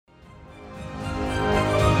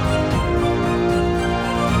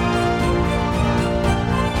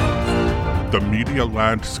The media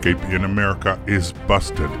landscape in America is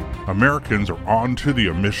busted. Americans are on to the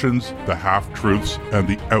omissions, the half-truths, and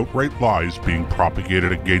the outright lies being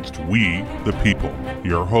propagated against we, the people.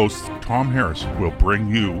 Your host, Tom Harris, will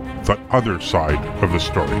bring you the other side of the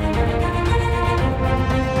story.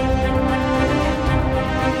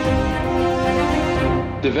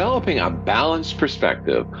 Developing a balanced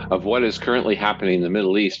perspective of what is currently happening in the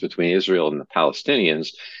Middle East between Israel and the Palestinians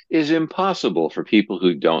is impossible for people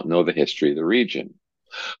who don't know the history of the region.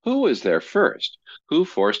 Who was there first? Who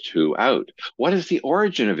forced who out? What is the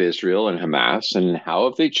origin of Israel and Hamas, and how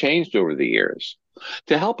have they changed over the years?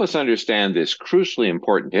 To help us understand this crucially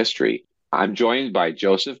important history, I'm joined by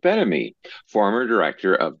Joseph Ben-Ami, former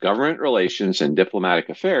Director of Government Relations and Diplomatic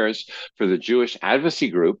Affairs for the Jewish advocacy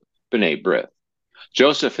group B'nai B'rith.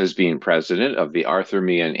 Joseph has been president of the Arthur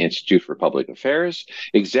Meehan Institute for Public Affairs,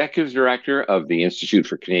 executive director of the Institute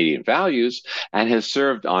for Canadian Values, and has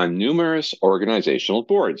served on numerous organizational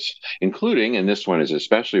boards, including, and this one is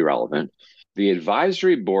especially relevant, the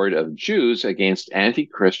Advisory Board of Jews Against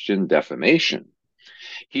Anti-Christian Defamation.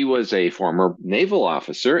 He was a former naval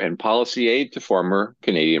officer and policy aide to former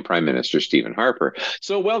Canadian Prime Minister Stephen Harper.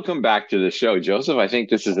 So welcome back to the show, Joseph. I think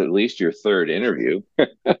this is at least your third interview.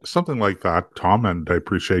 Something like that, Tom, and I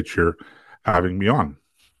appreciate your having me on.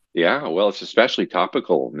 Yeah, well, it's especially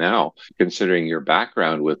topical now, considering your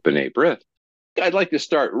background with B'nai B'rith. I'd like to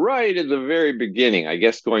start right at the very beginning, I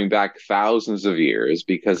guess going back thousands of years,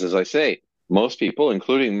 because as I say, most people,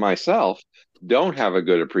 including myself, don't have a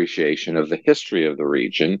good appreciation of the history of the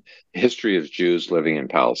region, history of Jews living in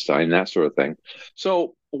Palestine, that sort of thing.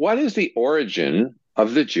 So what is the origin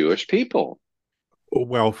of the Jewish people?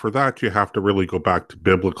 Well, for that, you have to really go back to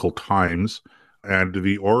biblical times, and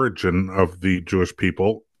the origin of the Jewish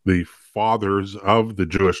people, the fathers of the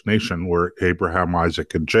Jewish nation were Abraham,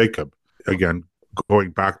 Isaac, and Jacob. Again,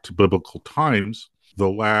 going back to biblical times,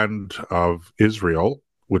 the land of Israel,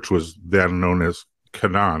 which was then known as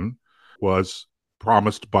Canaan, was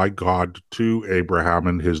promised by God to Abraham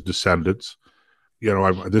and his descendants. You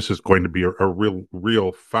know, this is going to be a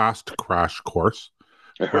real fast crash course.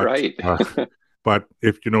 But, right. But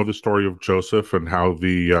if you know the story of Joseph and how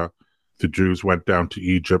the Jews went down to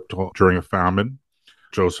Egypt during a famine,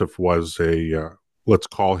 Joseph was let's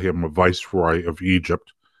call him a viceroy of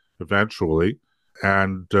Egypt eventually.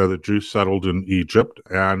 And the Jews settled in Egypt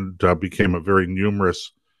and became a very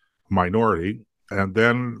numerous minority. And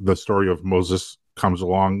then the story of Moses comes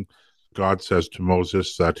along. God says to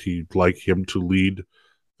Moses that he'd like him to lead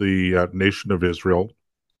the nation of Israel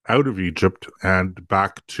out of Egypt and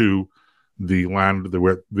back to the land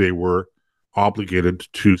where they were obligated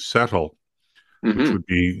to settle, which would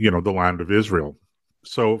be, the land of Israel.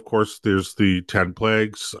 So, of course, there's the 10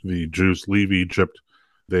 plagues. The Jews leave Egypt.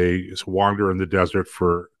 They wander in the desert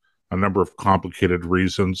for a number of complicated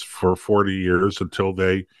reasons for 40 years until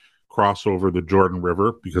they cross over the Jordan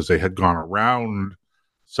River, because they had gone around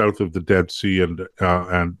south of the Dead Sea,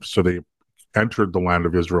 and so they entered the land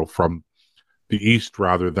of Israel from the east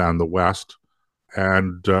rather than the west,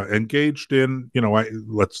 and engaged in,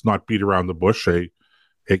 let's not beat around the bush,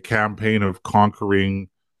 a campaign of conquering,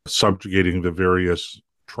 subjugating the various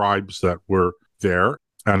tribes that were there,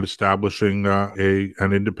 and establishing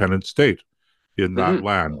an independent state in that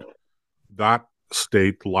land. That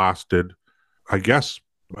state lasted, I guess,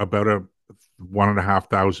 about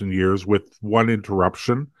 1,500 years, with one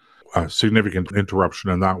interruption, a significant interruption,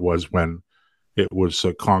 and that was when it was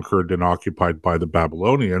conquered and occupied by the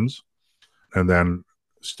Babylonians, and then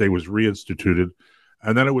state was reinstituted,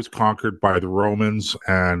 and then it was conquered by the Romans,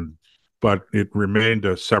 but it remained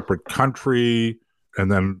a separate country, and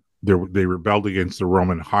then they rebelled against the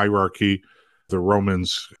Roman hierarchy. The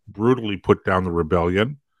Romans brutally put down the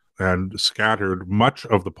rebellion and scattered much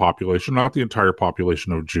of the population, not the entire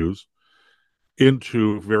population of Jews,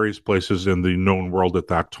 into various places in the known world at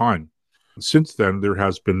that time. Since then, there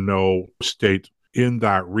has been no state in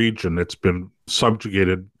that region. It's been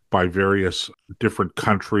subjugated by various different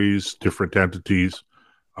countries, different entities,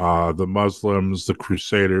 the Muslims, the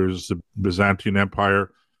Crusaders, the Byzantine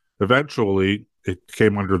Empire. Eventually, it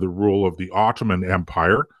came under the rule of the Ottoman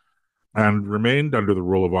Empire and remained under the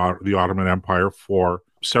rule of the Ottoman Empire for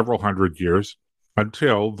several hundred years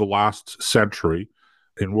until the last century.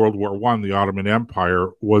 In World War I, the Ottoman Empire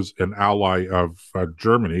was an ally of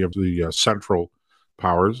Germany, of the Central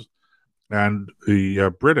Powers, and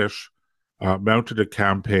the British mounted a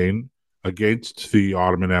campaign against the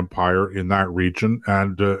Ottoman Empire in that region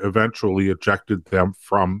and eventually ejected them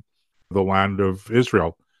from the land of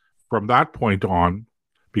Israel. From that point on,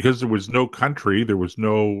 because there was no country, there was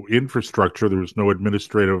no infrastructure, there was no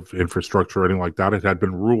administrative infrastructure or anything like that, it had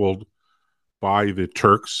been ruled by the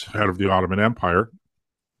Turks out of the Ottoman Empire.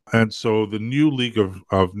 And so the new League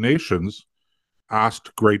of Nations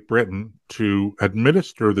asked Great Britain to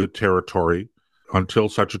administer the territory until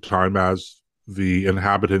such a time as the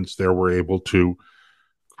inhabitants there were able to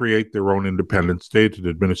create their own independent state and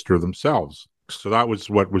administer themselves. So that was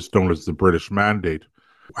what was known as the British Mandate.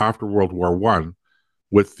 After World War One,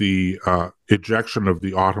 with the ejection of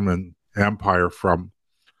the Ottoman Empire from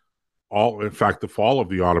in fact, the fall of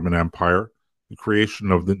the Ottoman Empire, the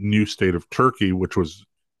creation of the new state of Turkey, which was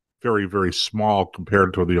very, very small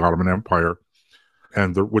compared to the Ottoman Empire,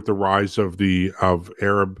 and with the rise of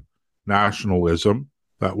Arab nationalism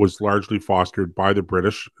that was largely fostered by the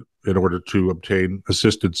British in order to obtain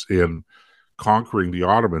assistance in conquering the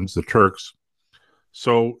Ottomans, the Turks.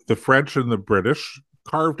 So the French and the British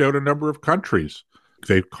carved out a number of countries.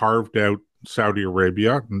 They carved out Saudi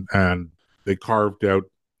Arabia, and they carved out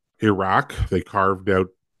Iraq. They carved out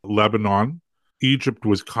Lebanon. Egypt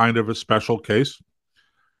was kind of a special case,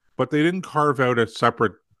 but they didn't carve out a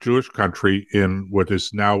separate Jewish country in what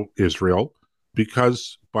is now Israel,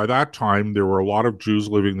 because by that time there were a lot of Jews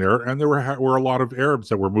living there, and there were a lot of Arabs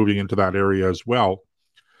that were moving into that area as well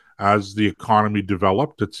as the economy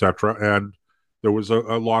developed, etc. And there was a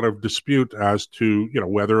lot of dispute as to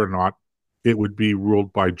whether or not it would be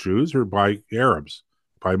ruled by Jews or by Arabs,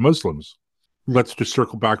 by Muslims. Let's just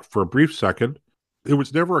circle back for a brief second. It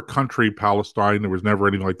was never a country, Palestine. There was never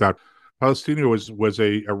anything like that. Palestina was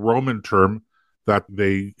a Roman term that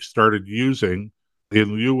they started using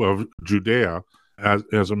in lieu of Judea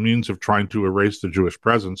as a means of trying to erase the Jewish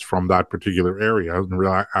presence from that particular area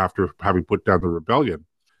after having put down the rebellion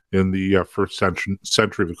in the first century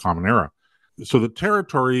of the Common Era. So the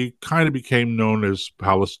territory kind of became known as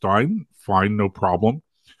Palestine. Fine, no problem.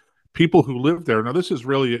 People who live there, now this is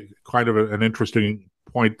really kind of an interesting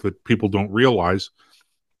point that people don't realize,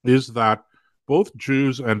 is that both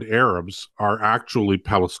Jews and Arabs are actually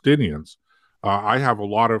Palestinians. I have a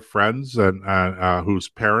lot of friends and whose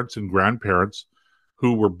parents and grandparents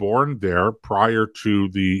who were born there prior to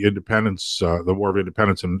the independence, the War of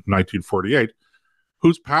Independence in 1948,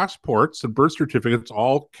 whose passports and birth certificates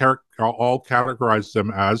all categorized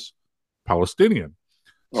them as Palestinian.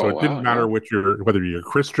 So it didn't matter whether you're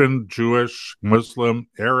Christian, Jewish, Muslim,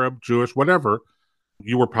 Arab, Jewish, whatever,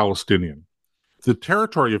 you were Palestinian. The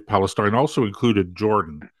territory of Palestine also included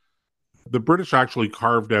Jordan. The British actually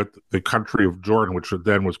carved out the country of Jordan, which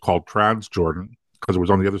then was called Transjordan, because it was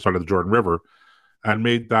on the other side of the Jordan River, and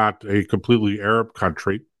made that a completely Arab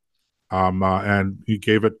country. And he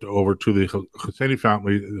gave it over to the Husseini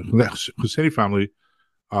family. Husseini family,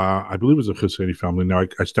 I believe it was a Husseini family. Now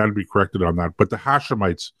I stand to be corrected on that. But the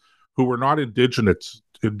Hashemites, who were not indigenous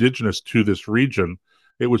to this region,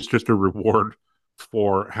 it was just a reward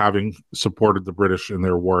for having supported the British in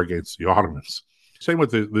their war against the Ottomans. Same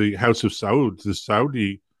with the House of Saud, the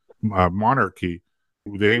Saudi monarchy.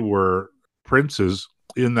 They were princes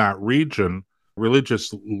in that region,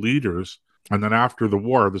 religious leaders. And then after the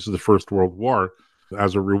war, this is the First World War,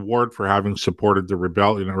 as a reward for having supported the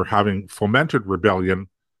rebellion or having fomented rebellion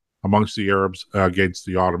amongst the Arabs against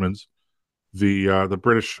the Ottomans, the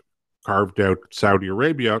British carved out Saudi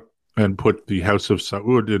Arabia and put the House of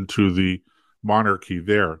Saud into the monarchy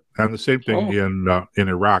there. And the same thing in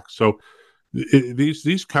Iraq. So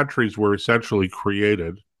these countries were essentially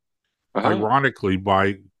created, ironically,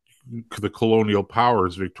 by the colonial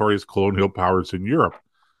powers, victorious colonial powers in Europe.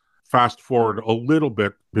 Fast forward a little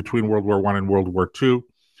bit between World War I and World War II,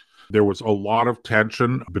 there was a lot of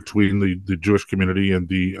tension between the Jewish community and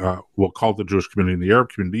we'll call it the Jewish community and the Arab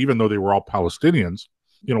community, even though they were all Palestinians.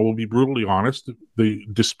 We'll be brutally honest, the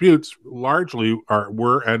disputes largely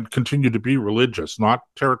were and continue to be religious, not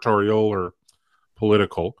territorial or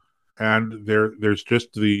political. And there's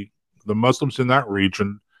just the Muslims in that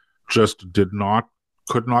region just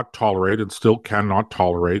could not tolerate and still cannot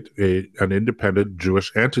tolerate an independent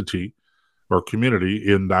Jewish entity or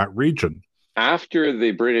community in that region. After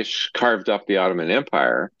the British carved up the Ottoman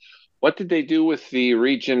Empire, what did they do with the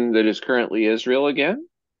region that is currently Israel again?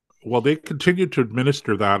 Well, they continued to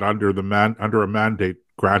administer that under a mandate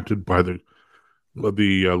granted by the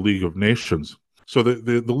League of Nations. So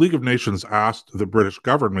the League of Nations asked the British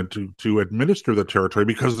government to administer the territory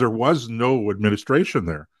because there was no administration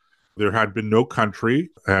there. There had been no country,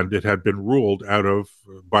 and it had been ruled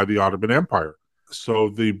by the Ottoman Empire. So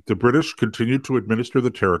the British continued to administer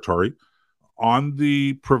the territory on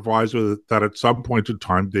the proviso that at some point in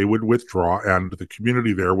time they would withdraw and the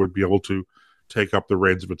community there would be able to take up the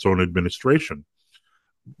reins of its own administration.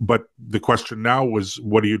 But the question now was,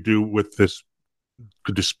 what do you do with this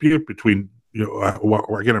dispute between,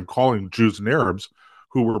 again, I'm calling Jews and Arabs,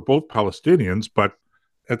 who were both Palestinians, but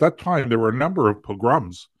at that time there were a number of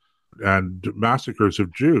pogroms and massacres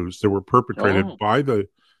of Jews that were perpetrated Oh, by the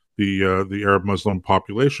Arab Muslim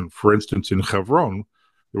population. For instance, in Hebron,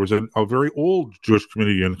 there was a very old Jewish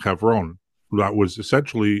community in Hebron that was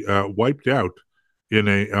essentially wiped out in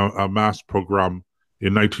a mass pogrom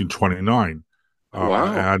in 1929.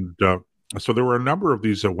 wow. And so there were a number of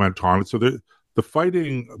these that went on. So the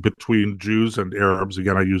fighting between Jews and Arabs,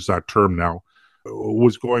 again, I use that term now,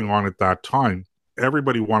 was going on at that time.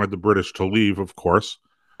 Everybody wanted the British to leave, of course.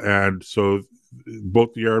 And so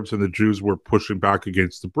both the Arabs and the Jews were pushing back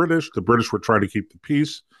against the British. The British were trying to keep the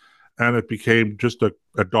peace, and it became just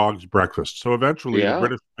a dog's breakfast. So eventually, the Yeah.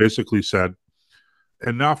 British basically said,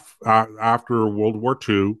 enough after World War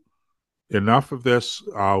II, enough of this.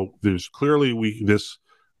 There's clearly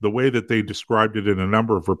the way that they described it in a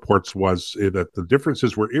number of reports was that the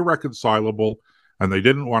differences were irreconcilable, and they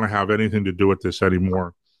didn't want to have anything to do with this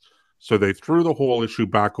anymore. So they threw the whole issue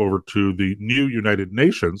back over to the new United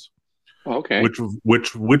Nations, Okay.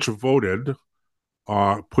 which voted,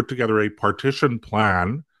 put together a partition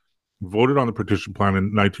plan, voted on the partition plan in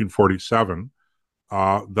 1947.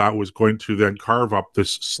 That was going to then carve up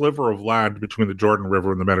this sliver of land between the Jordan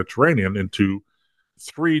River and the Mediterranean into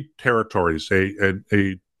three territories: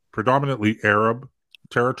 a predominantly Arab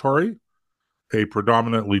territory, a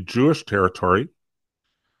predominantly Jewish territory,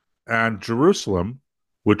 and Jerusalem,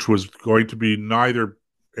 which was going to be neither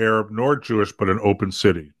Arab nor Jewish, but an open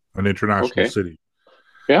city, an international Okay. city.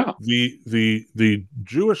 Yeah. The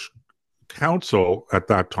Jewish council at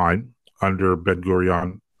that time, under Ben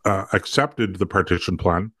Gurion, accepted the partition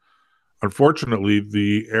plan. Unfortunately,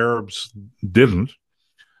 the Arabs didn't,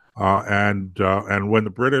 and when the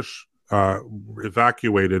British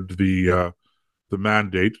evacuated the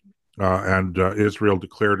mandate and Israel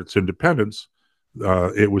declared its independence,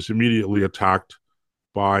 it was immediately attacked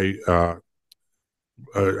by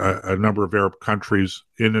a number of Arab countries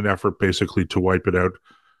in an effort basically to wipe it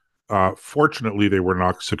out. Fortunately, they were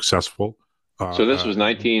not successful. So this was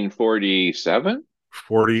 1947?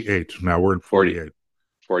 48. Now we're in 40, 48.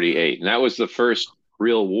 48. And that was the first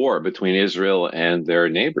real war between Israel and their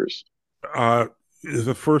neighbors. Uh,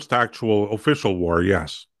 the first actual official war,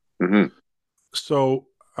 yes. Hmm. So,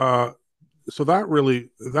 uh, so that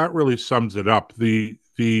really sums it up.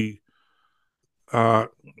 Uh,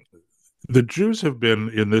 the Jews have been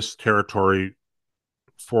in this territory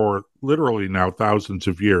for literally now thousands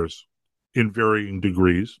of years, in varying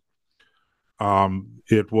degrees.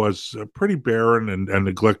 It was a pretty barren and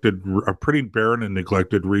neglected, a pretty barren and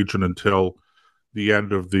neglected region until the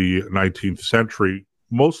end of the 19th century,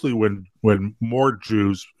 mostly when more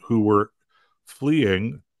Jews who were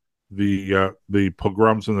fleeing the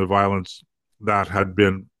pogroms and the violence that had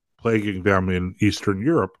been plaguing them in Eastern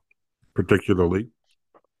Europe, particularly,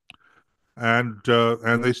 and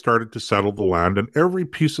they started to settle the land. And every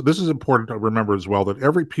piece of this is important to remember as well, that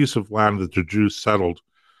every piece of land that the Jews settled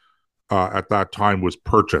at that time was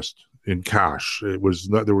purchased in cash. There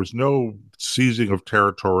was no seizing of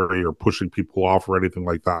territory or pushing people off or anything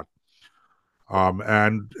like that.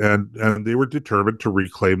 And they were determined to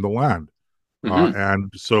reclaim the land. Hmm.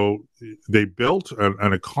 And so they built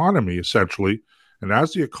an economy essentially. And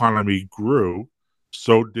as the economy grew,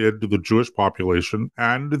 so did the Jewish population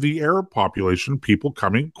and the Arab population, people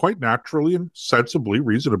coming quite naturally and sensibly,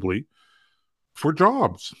 reasonably for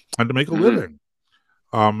jobs and to make a Hmm. living.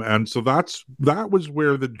 And so that was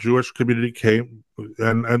where the Jewish community came,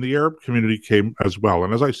 and the Arab community came as well.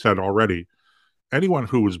 And as I said already, anyone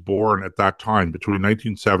who was born at that time between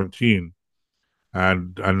 1917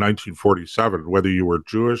 and 1947, whether you were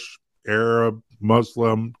Jewish, Arab,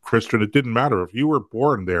 Muslim, Christian, it didn't matter. If you were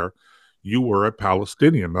born there, you were a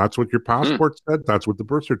Palestinian. That's what your Hmm. passport said. That's what the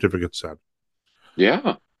birth certificate said.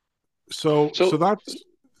 Yeah. So So, so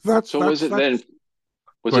was it then, that's. Go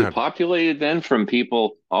was it ahead. populated then from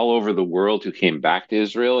people all over the world who came back to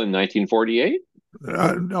Israel in 1948?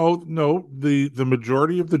 No, no. The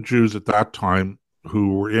majority of the Jews at that time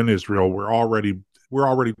who were in Israel were already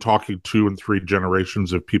talking two and three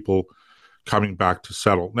generations of people coming back to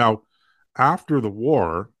settle. Now, after the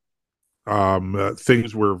war,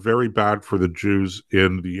 things were very bad for the Jews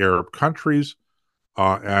in the Arab countries,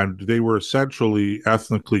 and they were essentially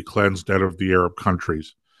ethnically cleansed out of the Arab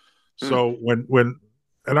countries. Hmm. So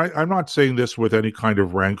and I'm not saying this with any kind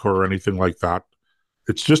of rancor or anything like that.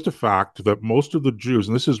 It's just a fact that most of the Jews,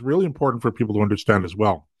 and this is really important for people to understand as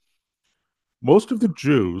well, most of the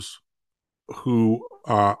Jews who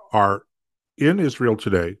are in Israel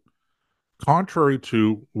today, contrary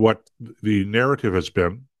to what the narrative has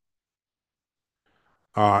been,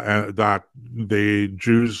 and that the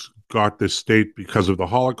Jews got this state because of the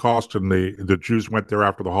Holocaust, and the Jews went there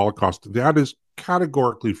after the Holocaust. That is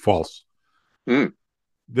categorically false. Mm.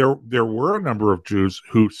 There were a number of Jews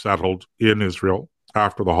who settled in Israel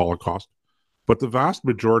after the Holocaust, but the vast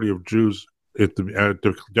majority of Jews at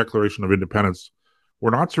the Declaration of Independence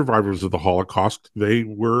were not survivors of the Holocaust. They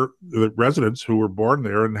were the residents who were born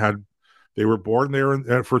there they were born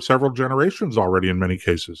there for several generations already in many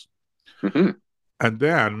cases. Mm-hmm. And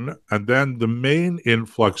then the main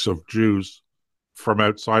influx of Jews from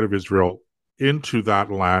outside of Israel into that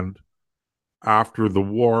land after the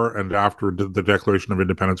war and after the Declaration of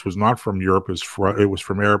Independence was not from Europe; it was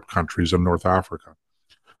from Arab countries and North Africa.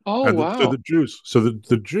 Oh, And so wow. the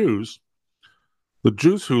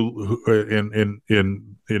Jews who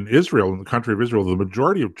in Israel, in the country of Israel, the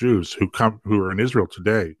majority of Jews who are in Israel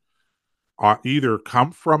today either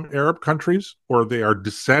come from Arab countries or they are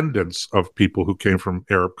descendants of people who came from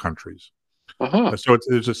Arab countries. Uh-huh. And so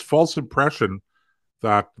there's this false impression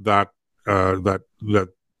that the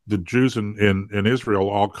Jews in Israel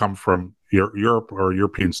all come from Europe or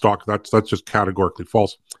European stock. That's just categorically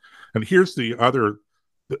false. And here's the other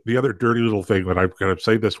dirty little thing that I've got to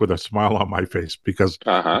say this with a smile on my face because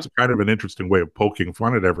Uh-huh. it's kind of an interesting way of poking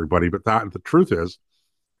fun at everybody. But the truth is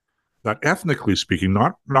that ethnically speaking,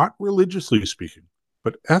 not religiously speaking,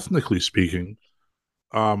 but ethnically speaking,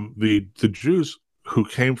 the Jews who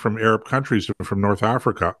came from Arab countries and from North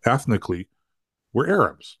Africa ethnically were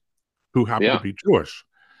Arabs who happened to Yeah. be Jewish.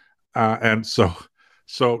 And so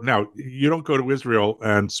now you don't go to Israel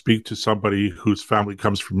and speak to somebody whose family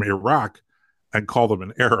comes from Iraq and call them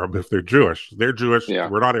an Arab if they're Jewish. They're Jewish. Yeah.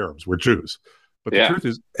 We're not Arabs. We're Jews. But the Yeah. truth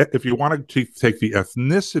is, if you want to take the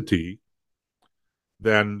ethnicity,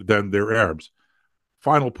 then they're Arabs.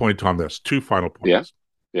 Final point on this. Two final Yeah. points.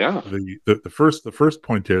 Yeah. The first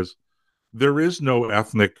point is there is no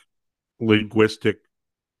ethnic linguistic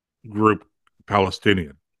group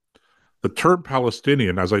Palestinian. The term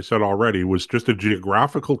Palestinian, as I said already, was just a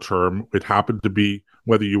geographical term. It happened to be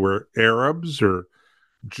whether you were Arabs or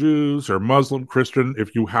Jews or Muslim, Christian,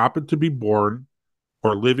 if you happened to be born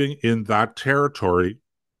or living in that territory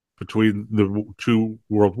between the two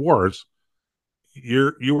world wars,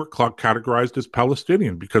 you were categorized as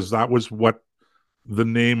Palestinian because that was what the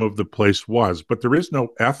name of the place was. But there is no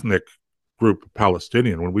ethnic group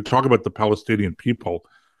Palestinian. When we talk about the Palestinian people,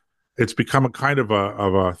 it's become a kind of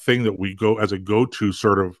a thing that we go as a go-to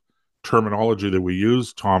sort of terminology that we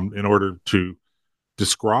use, Tom, in order to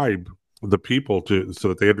describe the people so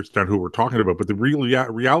that they understand who we're talking about. But the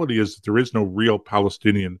reality is that there is no real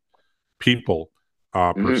Palestinian people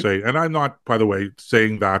per Mm-hmm. se. And I'm not, by the way,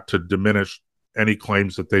 saying that to diminish any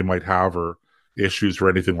claims that they might have or issues or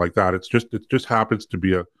anything like that. It just happens to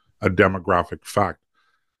be a demographic fact.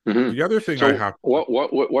 Mm-hmm. The other thing I So have,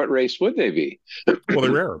 what race would they be? well,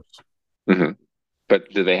 they're Arabs. Hmm. But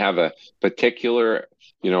do they have a particular,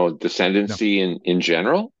 No, descendancy in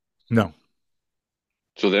general? no.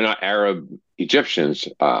 So they're not Arab Egyptians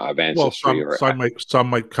of Well, ancestry, some or some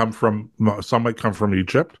might come from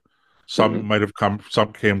Egypt. Mhm.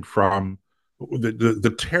 Some came from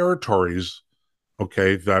the territories.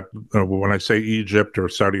 Okay, that when I say Egypt or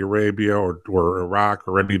Saudi Arabia or Iraq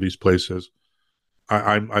or any of these places,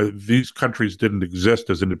 these countries didn't exist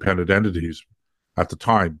as independent entities at the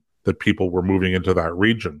time that people were moving into that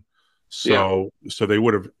region. Yeah. So they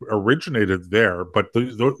would have originated there, but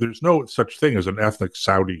there's no such thing as an ethnic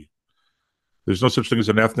Saudi. There's no such thing as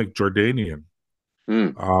an ethnic Jordanian.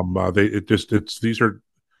 Mm. They it just it's these are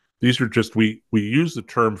just we use the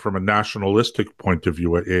term from a nationalistic point of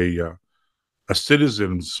view, a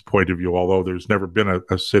citizen's point of view. Although there's never been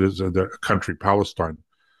a citizen, a country Palestine,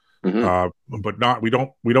 Hmm. but not we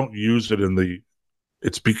don't use it in the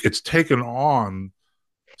it's taken on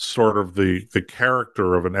sort of the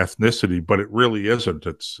character of an ethnicity, but it really isn't.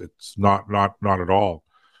 It's not at all.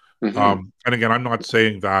 Hmm. And again, I'm not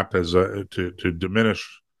saying that as to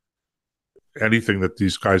diminish anything that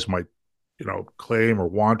these guys might, claim or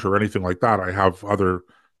want or anything like that. I have other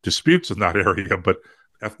disputes in that area, but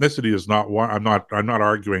ethnicity is not one. I'm not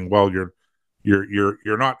arguing. Well,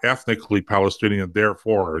 you're not ethnically Palestinian,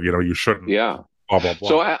 therefore, you shouldn't. Yeah. Blah blah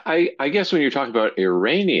So blah. I guess when you're talking about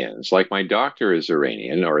Iranians, like my doctor is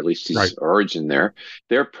Iranian, or at least Right. his origin there,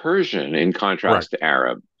 they're Persian in Correct. contrast to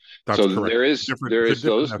Arab. That's So correct. there It's a is different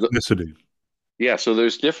those. ethnicity. Yeah, so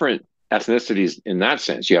there's different ethnicities in that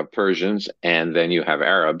sense. You have Persians and then you have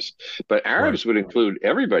Arabs, but Right. Arabs would include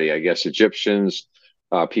everybody, I guess, Egyptians,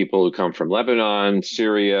 people who come from Lebanon,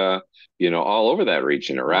 Syria, all over that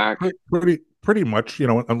region, Well, Iraq. pretty much,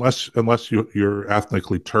 unless you're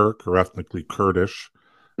ethnically Turk or ethnically Kurdish.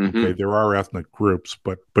 Okay, Hmm. there are ethnic groups,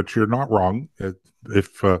 but you're not wrong.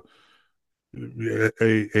 If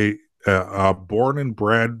A born and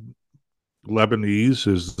bred Lebanese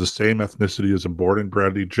is the same ethnicity as a born and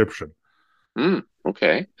bred Egyptian.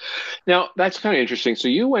 Okay. Now, that's kind of interesting. So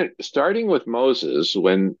you went starting with Moses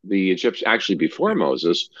when the Egyptians, actually before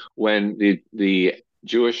Moses, when the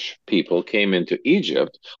Jewish people came into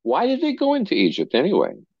Egypt. Why did they go into Egypt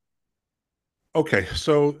anyway? Okay,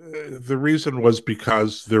 so the reason was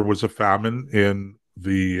because there was a famine in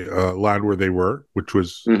the land where they were, which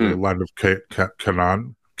was the Hmm. land of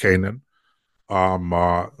Canaan,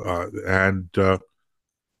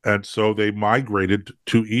 and so they migrated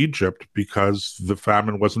to Egypt because the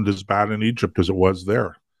famine wasn't as bad in Egypt as it was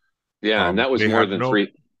there. Yeah, and that was They had no,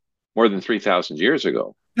 more than 3,000 years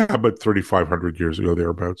ago. yeah, about 3,500 years ago,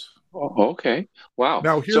 thereabouts. Oh, okay. Wow.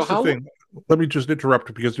 Now, So here's the how, thing. Let me just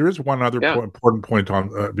interrupt because there is one other yeah, important point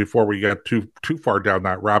on before we get too far down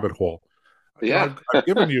that rabbit hole. yeah. I've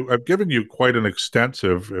given you quite an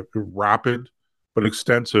extensive, rapid, but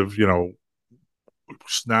extensive,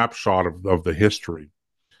 snapshot of the history.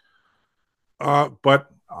 But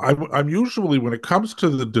I'm usually, when it comes to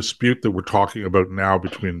the dispute that we're talking about now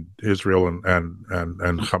between Israel and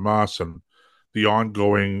Hamas and the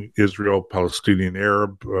ongoing Israel-Palestinian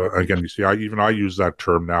Arab, again, you see, I use that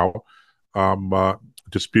term now, um, uh,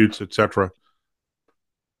 disputes, etc.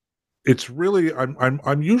 It's really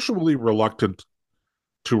I'm usually reluctant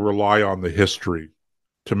to rely on the history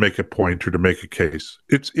to make a point or to make a case.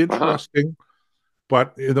 It's Uh-huh. interesting,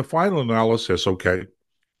 but in the final analysis, okay,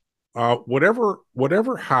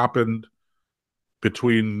 whatever happened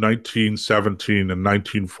between 1917 and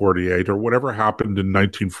 1948, or whatever happened in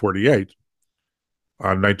 1948,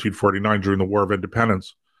 1949 during the War of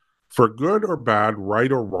Independence, for good or bad,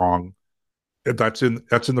 right or wrong, that's in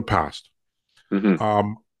the past. Hmm.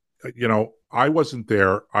 Um, I wasn't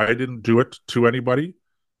there. I didn't do it to anybody,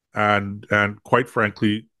 and quite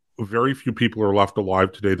frankly, very few people are left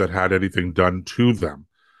alive today that had anything done to them.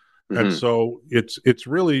 And Hmm. so it's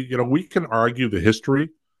really, we can argue the history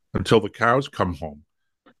until the cows come home.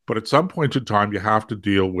 But at some point in time, you have to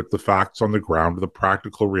deal with the facts on the ground, the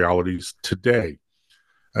practical realities today.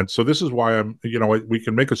 And so this is why we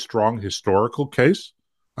can make a strong historical case.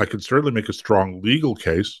 I can certainly make a strong legal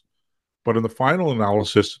case. But in the final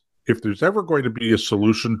analysis, if there's ever going to be a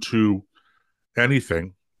solution to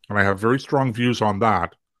anything, and I have very strong views on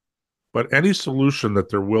that, but any solution that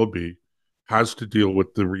there will be has to deal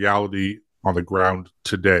with the reality on the ground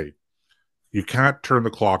today. You can't turn the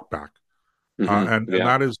clock back. And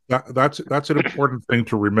Yeah. that's an important thing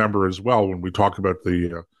to remember as well when we talk about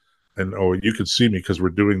and you can see me because we're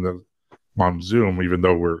doing the on Zoom, even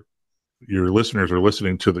though your listeners are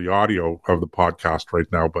listening to the audio of the podcast right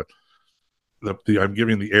now, but I'm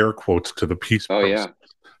giving the air quotes to the peace Oh, post.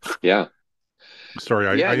 yeah. Yeah. Sorry,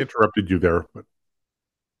 I Yeah. interrupted you there, but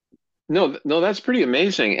No, no, that's pretty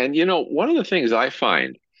amazing. And one of the things I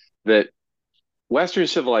find that Western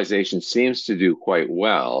civilization seems to do quite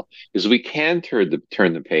well is we can turn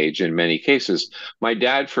the page in many cases. My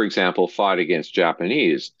dad, for example, fought against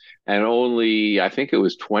Japanese, and only I think it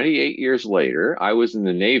was 28 years later, I was in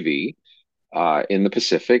the Navy in the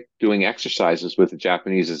Pacific doing exercises with the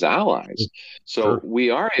Japanese as allies. So sure. we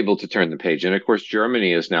are able to turn the page. And of course,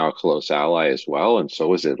 Germany is now a close ally as well, and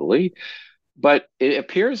so is Italy. But it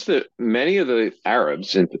appears that many of the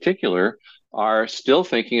Arabs, in particular, are still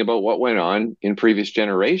thinking about what went on in previous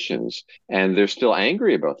generations, and they're still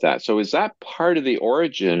angry about that. So, is that part of the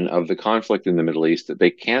origin of the conflict in the Middle East that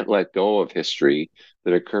they can't let go of history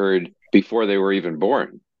that occurred before they were even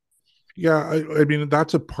born? Yeah, I mean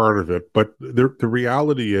that's a part of it, but the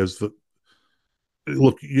reality is that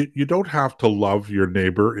look, you don't have to love your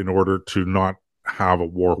neighbor in order to not have a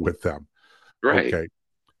war with them. Right. Okay.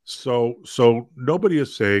 So nobody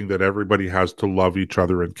is saying that everybody has to love each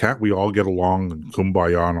other and can't we all get along and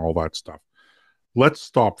kumbaya and all that stuff. Let's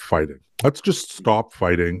stop fighting. Let's just stop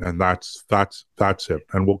fighting, and that's it.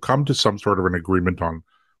 And we'll come to some sort of an agreement on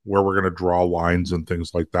where we're going to draw lines and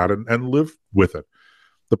things like that, and live with it.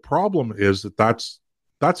 The problem is that's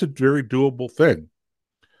a very doable thing.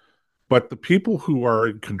 But the people who are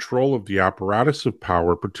in control of the apparatus of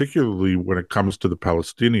power, particularly when it comes to the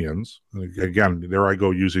Palestinians, again, there I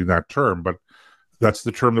go using that term, but that's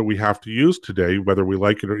the term that we have to use today, whether we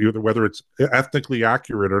like it or either whether it's ethnically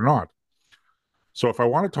accurate or not. So if I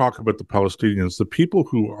want to talk about the Palestinians, the people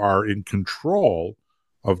who are in control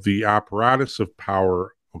of the apparatus of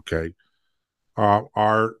power, okay,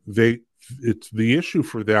 are they? It's the issue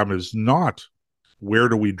for them is not where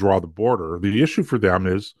do we draw the border. The issue for them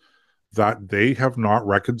is that they have not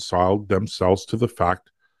reconciled themselves to the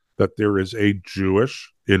fact that there is a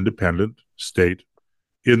Jewish independent state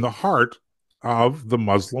in the heart of the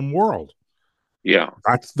Muslim world. Yeah.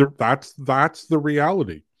 That's the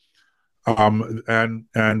reality.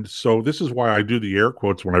 And so this is why I do the air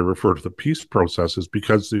quotes when I refer to the peace processes,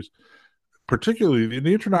 because these, particularly in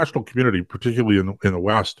the international community, particularly in the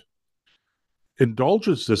West,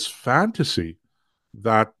 indulges this fantasy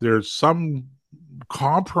that there's some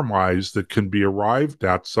compromise that can be arrived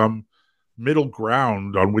at, some middle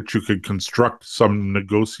ground on which you could construct some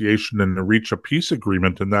negotiation and reach a peace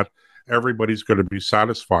agreement, and that everybody's going to be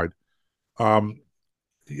satisfied.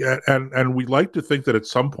 Yeah, and we like to think that at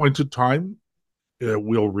some point in time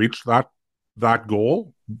we'll reach that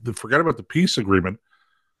goal. Forget about the peace agreement.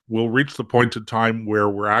 We'll reach the point in time where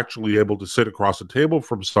we're actually able to sit across a table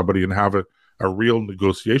from somebody and have a real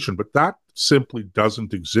negotiation. But that simply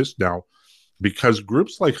doesn't exist now, because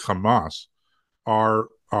groups like Hamas are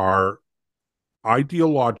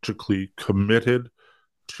ideologically committed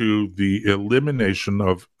to the elimination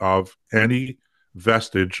of any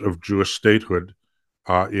vestige of Jewish statehood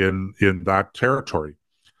in that territory.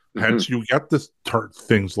 Hence, you get this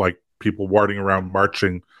things like people warding around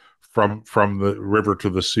marching from the river to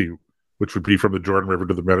the sea, which would be from the Jordan River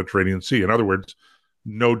to the Mediterranean Sea. In other words,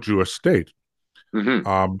 no Jewish state.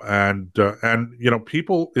 Mm-hmm. And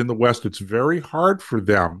people in the West, it's very hard for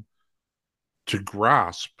them to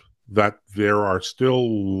grasp that there are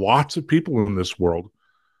still lots of people in this world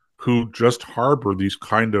who just harbor these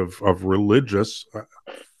kind of religious,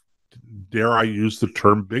 dare I use the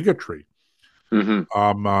term, bigotry.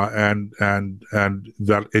 Mm-hmm. And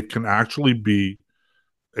that it can actually be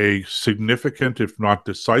a significant, if not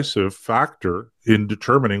decisive, factor in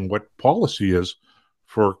determining what policy is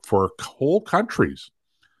for whole countries.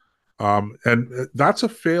 And that's a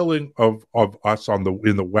failing of us in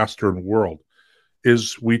the Western world,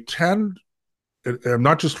 is we tend, I'm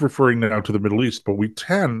not just referring now to the Middle East, but we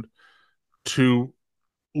tend to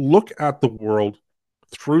look at the world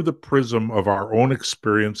through the prism of our own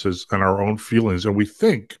experiences and our own feelings, and we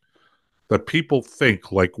think that people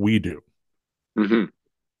think like we do. Mm-hmm.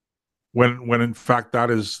 When in fact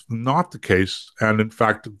that is not the case, and in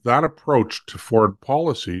fact that approach to foreign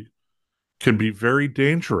policy can be very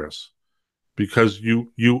dangerous, because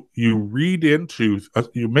you read into,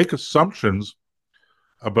 you make assumptions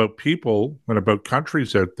about people and about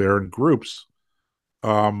countries out there and groups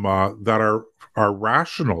that are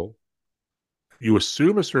rational. You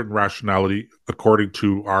assume a certain rationality according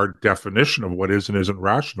to our definition of what is and isn't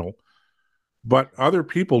rational, but other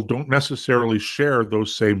people don't necessarily share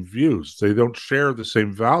those same views. They don't share the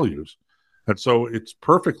same values. And so it's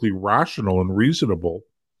perfectly rational and reasonable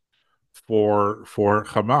for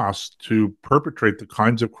Hamas to perpetrate the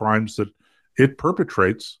kinds of crimes that it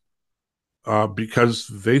perpetrates, because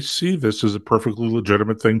they see this as a perfectly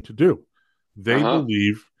legitimate thing to do. They Uh-huh.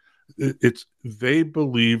 believe they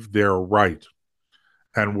believe they're right.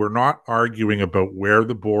 And we're not arguing about where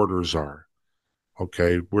the borders are.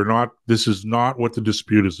 Okay. This is not what the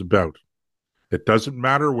dispute is about. It doesn't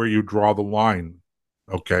matter where you draw the line.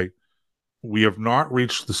 Okay. We have not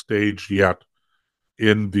reached the stage yet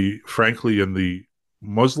frankly, in the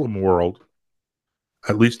Muslim world,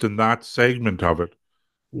 at least in that segment of it,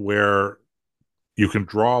 where you can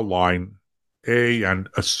draw a line, and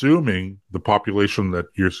assuming the population that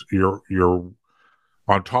you're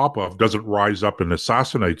on top of doesn't rise up and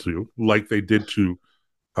assassinate you like they did to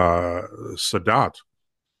Sadat,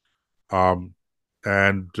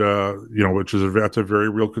 that's a very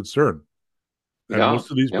real concern. And Yeah. Yeah.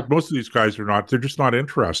 most of these guys they're just not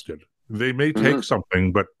interested. They may Mm-hmm. take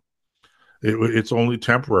something, but it's only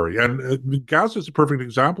temporary. And Gaza is a perfect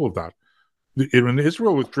example of that. When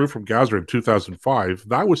Israel withdrew from Gaza in 2005,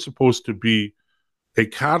 that was supposed to be a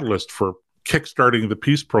catalyst for kickstarting the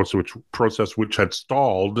peace process, which had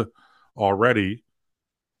stalled already.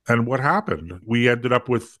 And what happened? We ended up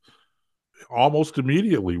with, almost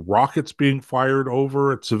immediately, rockets being fired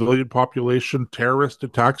over at civilian population, terrorist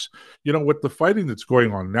attacks. With the fighting that's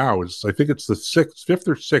going on now, is I think it's the fifth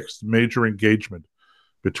or sixth major engagement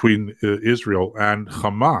between Israel and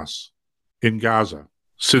Hamas in Gaza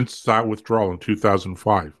since that withdrawal in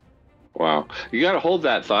 2005. Wow. You got to hold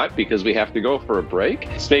that thought, because we have to go for a break.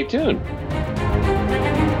 Stay tuned.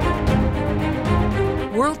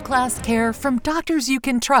 World-class care from doctors you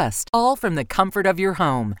can trust, all from the comfort of your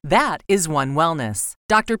home. That is One Wellness.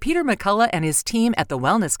 Dr. Peter McCullough and his team at The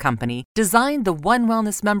Wellness Company designed the One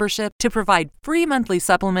Wellness membership to provide free monthly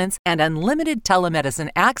supplements and unlimited telemedicine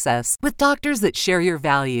access with doctors that share your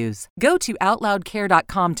values. Go to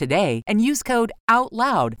OutLoudCare.com today and use code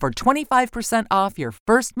OUTLOUD for 25% off your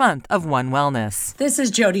first month of One Wellness. This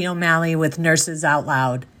is Jody O'Malley with Nurses Out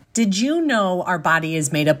Loud. Did you know our body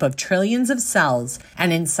is made up of trillions of cells,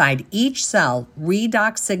 and inside each cell,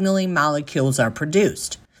 redox signaling molecules are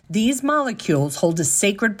produced? These molecules hold a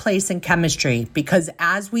sacred place in chemistry because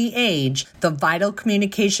as we age, the vital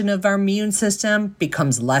communication of our immune system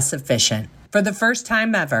becomes less efficient. For the first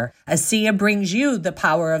time ever, ASEA brings you the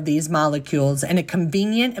power of these molecules in a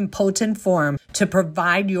convenient and potent form to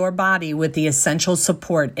provide your body with the essential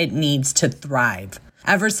support it needs to thrive.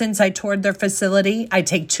 Ever since I toured their facility, I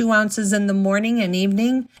take 2 ounces in the morning and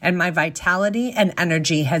evening, and my vitality and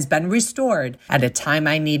energy has been restored at a time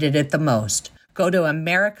I needed it the most. Go to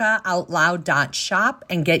americaoutloud.shop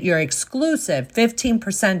and get your exclusive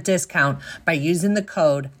 15% discount by using the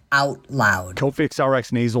code OUTLOUD. Cofix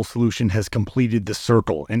RX nasal solution has completed the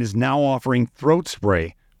circle and is now offering throat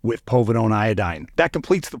spray with povidone iodine. That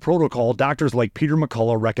completes the protocol doctors like Peter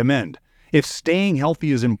McCullough recommend. If staying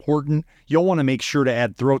healthy is important, you'll want to make sure to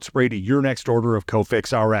add throat spray to your next order of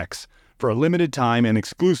Cofix RX. For a limited time and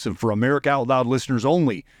exclusive for America Out Loud listeners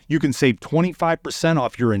only, you can save 25%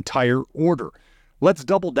 off your entire order. Let's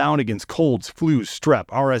double down against colds, flus, strep,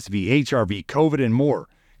 RSV, HRV, COVID, and more.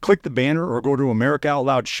 Click the banner or go to America Out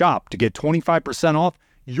Loud shop to get 25% off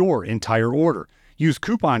your entire order. Use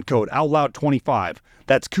coupon code OUTLOUD25.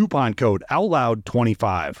 That's coupon code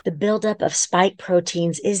OUTLOUD25. The buildup of spike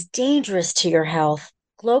proteins is dangerous to your health.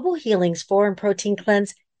 Global Healing's Foreign Protein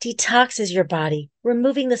Cleanse detoxes your body,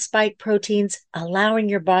 removing the spike proteins, allowing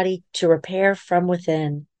your body to repair from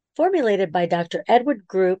within. Formulated by Dr. Edward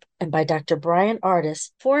Group and by Dr. Brian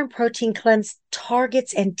Ardis, Foreign Protein Cleanse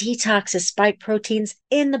targets and detoxes spike proteins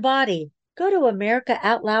in the body. Go to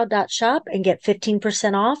americaoutloud.shop and get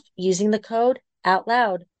 15% off using the code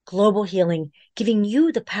OUTLOUD. Global Healing, giving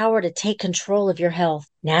you the power to take control of your health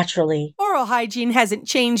naturally. Oral hygiene hasn't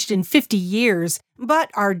changed in 50 years, but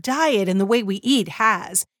our diet and the way we eat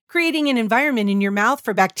has, creating an environment in your mouth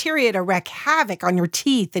for bacteria to wreak havoc on your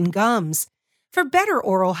teeth and gums. For better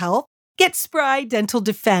oral health, get Spry Dental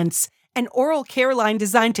Defense, an oral care line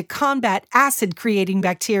designed to combat acid-creating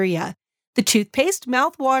bacteria. The toothpaste,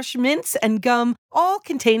 mouthwash, mints, and gum all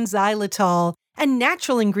contain xylitol, a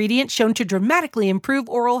natural ingredient shown to dramatically improve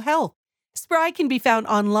oral health. Spry can be found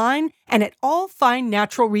online and at all fine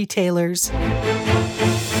natural retailers.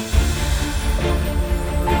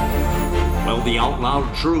 Well, the Out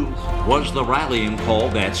Loud Truth was the rallying call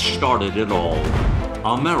that started it all.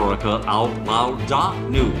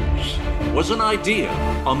 AmericaOutloud.news was an idea,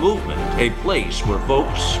 a movement, a place where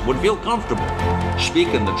folks would feel comfortable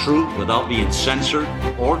speaking the truth without being censored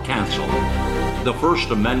or canceled. The First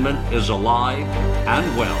Amendment is alive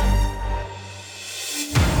and well.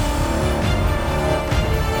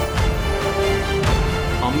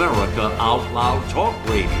 America Out Loud Talk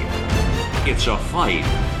Radio. It's a fight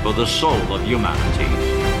for the soul of humanity.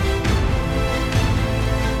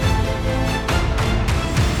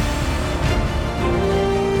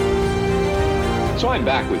 So I'm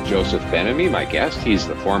back with Joseph Ben-Ami, my guest. He's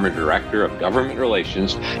the former Director of Government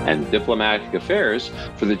Relations and Diplomatic Affairs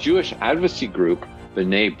for the Jewish advocacy group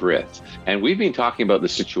B'nai B'rith. And we've been talking about the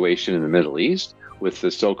situation in the Middle East with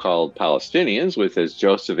the so-called Palestinians, which, as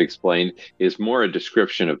Joseph explained, is more a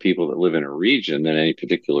description of people that live in a region than any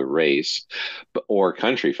particular race or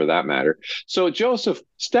country for that matter. So Joseph,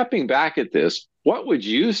 stepping back at this, what would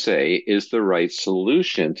you say is the right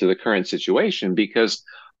solution to the current situation? Because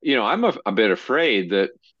I'm a bit afraid that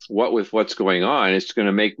what's going on, it's going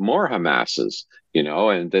to make more Hamases,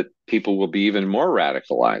 and that people will be even more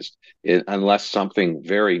radicalized unless something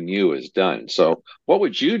very new is done. So what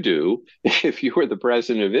would you do if you were the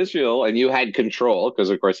president of Israel and you had control? Because,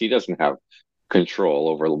 of course, he doesn't have control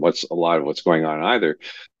over a lot of what's going on either.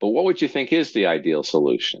 But what would you think is the ideal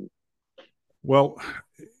solution? Well,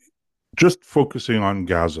 just focusing on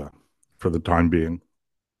Gaza for the time being,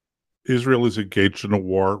 Israel is engaged in a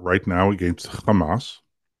war right now against Hamas.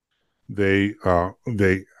 They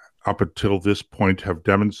up until this point have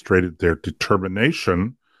demonstrated their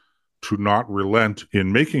determination to not relent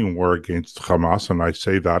in making war against Hamas, and I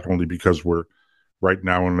say that only because we're right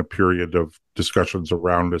now in a period of discussions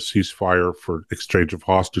around a ceasefire for exchange of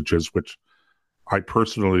hostages, which I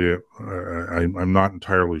personally I'm not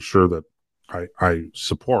entirely sure that I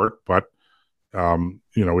support, but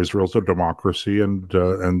Israel's a democracy, and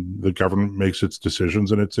the government makes its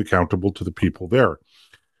decisions, and it's accountable to the people there.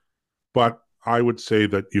 But I would say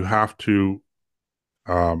that you have to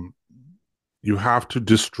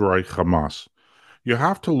destroy Hamas. You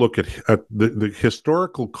have to look at the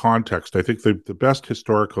historical context. I think the best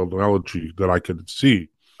historical analogy that I could see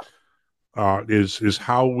is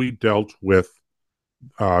how we dealt with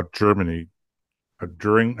Germany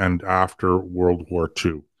during and after World War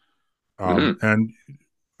II. And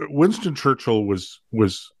Winston Churchill was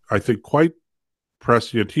I think quite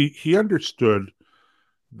prescient. He understood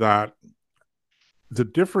that the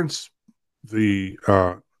difference, the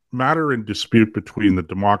matter in dispute between the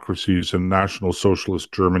democracies and National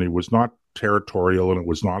Socialist Germany was not territorial and it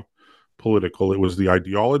was not political. It was the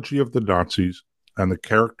ideology of the Nazis and the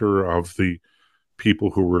character of the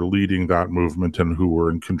people who were leading that movement and who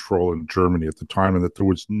were in control in Germany at the time, and that there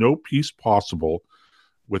was no peace possible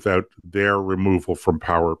without their removal from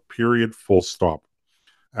power, period, full stop.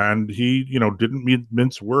 And he, didn't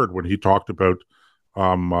mince word when he talked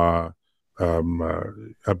um, uh,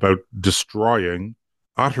 about destroying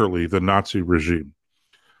utterly the Nazi regime.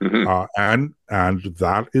 And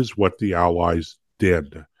that is what the Allies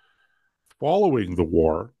did. Following the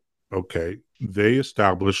war, they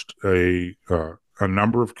established a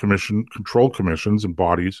number of control commissions and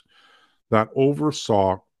bodies that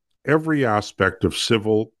oversaw every aspect of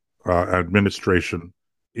civil administration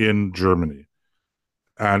in Germany.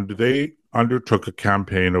 And they undertook a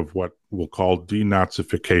campaign of what we'll call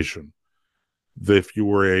denazification. If you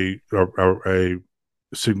were a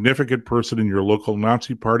significant person in your local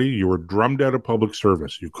Nazi party, you were drummed out of public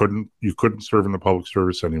service. You couldn't serve in the public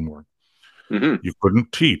service anymore. You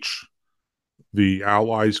couldn't teach. The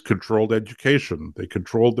Allies controlled education. They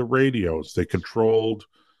controlled the radios. They controlled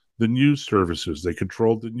the news services. They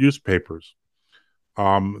controlled the newspapers.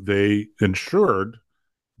 They ensured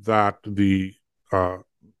that the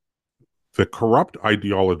corrupt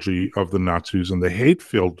ideology of the Nazis and the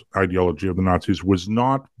hate-filled ideology of the Nazis was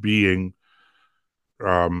not being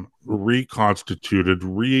reconstituted,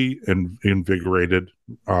 reinvigorated,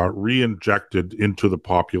 re-injected into the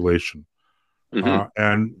population.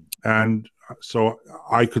 And so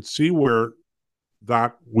I could see where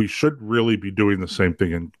that we should really be doing the same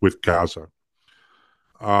thing with Gaza.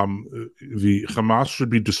 The Hamas should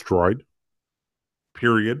be destroyed,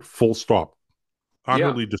 period, full stop,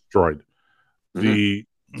 utterly destroyed. The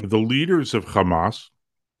leaders of Hamas,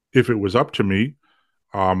 if it was up to me,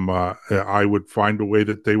 I would find a way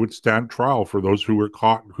that they would stand trial for those who were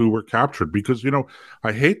caught, who were captured. Because,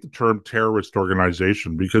 I hate the term terrorist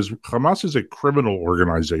organization, because Hamas is a criminal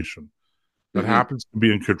organization that happens to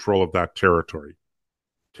be in control of that territory.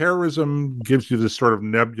 Terrorism gives you this sort of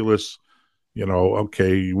nebulous,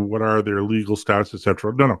 what are their legal status,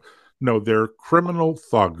 etc. No, they're criminal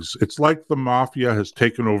thugs. It's like the mafia has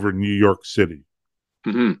taken over New York City.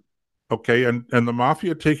 Okay, and the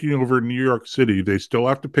mafia taking over New York City, they still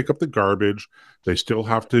have to pick up the garbage. They still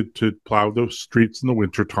have to plow those streets in the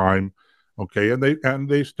wintertime. Okay, and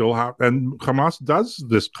they still have, and Hamas does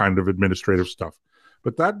this kind of administrative stuff.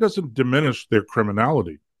 But that doesn't diminish their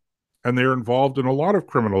criminality. And they're involved in a lot of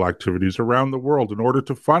criminal activities around the world in order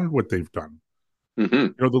to fund what they've done.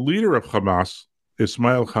 The leader of Hamas,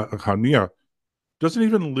 Ismail Haniyeh, doesn't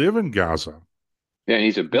even live in Gaza. Yeah,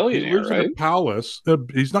 he's a billionaire, He lives right? in a palace.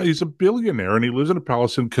 He's a billionaire, and he lives in a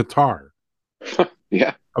palace in Qatar.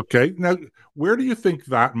 Yeah. Okay. Now, where do you think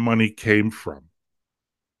that money came from?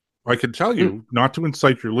 I can tell you, not to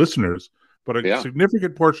incite your listeners, but a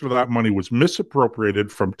significant portion of that money was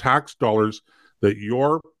misappropriated from tax dollars that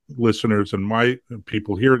your listeners and my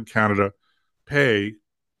people here in Canada pay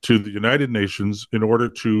to the United Nations in order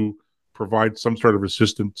to provide some sort of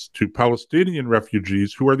assistance to Palestinian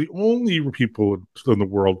refugees, who are the only people in the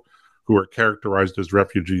world who are characterized as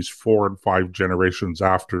refugees 4 and 5 generations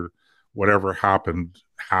after whatever happened.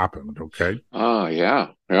 Okay. Oh, yeah.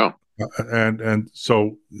 And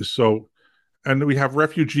so we have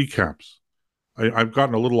refugee camps. I've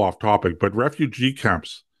gotten a little off topic, but refugee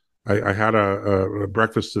camps. I had a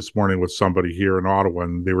breakfast this morning with somebody here in Ottawa,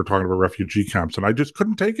 and they were talking about refugee camps, and I just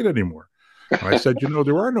couldn't take it anymore. And I said,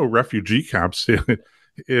 there are no refugee camps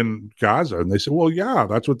in Gaza. And they said, well, yeah,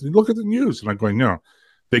 that's what look at the news. And I'm going, no,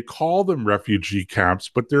 they call them refugee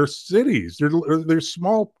camps, but they're cities. They're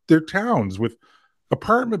small, they're towns with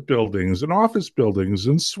apartment buildings and office buildings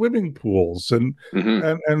and swimming pools and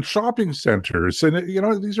shopping centers. And,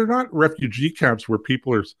 these are not refugee camps where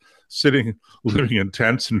people are living in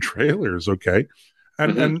tents and trailers. Okay.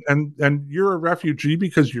 And you're a refugee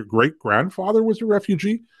because your great grandfather was a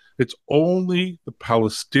refugee. It's only the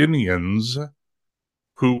Palestinians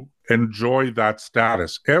who enjoy that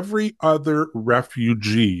status. Every other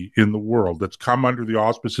refugee in the world that's come under the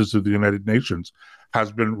auspices of the United Nations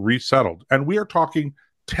has been resettled. And we are talking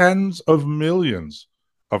tens of millions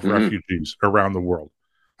of refugees around the world.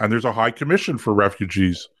 And there's a high commission for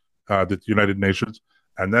refugees that the United Nations.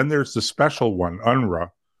 And then there's the special one,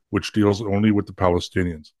 UNRWA, which deals only with the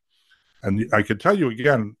Palestinians. And I can tell you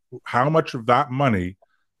again, how much of that money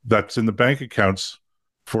that's in the bank accounts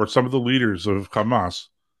for some of the leaders of Hamas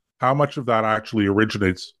how much of that actually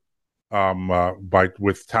originates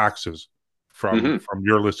with taxes from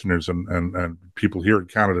your listeners and people here in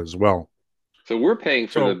Canada as well. So we're paying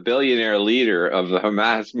for the So billionaire leader of the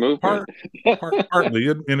Hamas movement.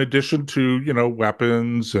 partly in addition to,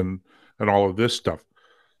 weapons and all of this stuff.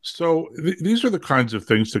 So these are the kinds of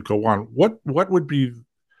things that go on. What would be,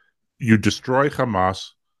 you destroy Hamas,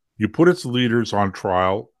 you put its leaders on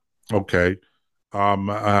trial, okay,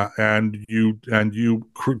 and you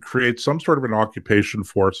create some sort of an occupation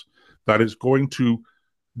force that is going to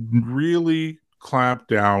really clamp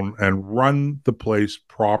down and run the place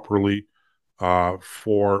properly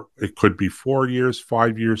for, it could be 4 years,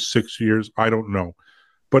 5 years, 6 years, I don't know.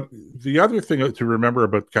 But the other thing to remember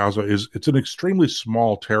about Gaza is it's an extremely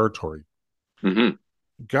small territory. Mm-hmm.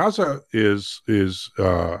 Gaza is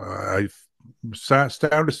I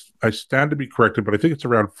stand to be corrected, but I think it's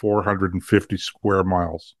around 450 square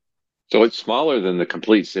miles. So it's smaller than the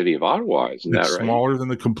complete city of Ottawa, isn't that right? It's smaller than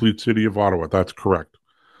the complete city of Ottawa. That's correct.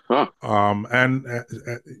 Huh. And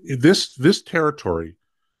this territory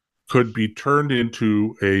could be turned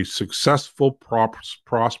into a successful,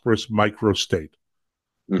 prosperous microstate,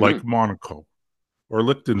 like Monaco or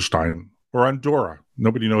Liechtenstein or Andorra.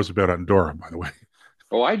 Nobody knows about Andorra, by the way.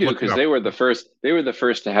 Oh, I do, because they were the first. They were the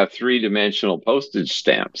first to have three-dimensional postage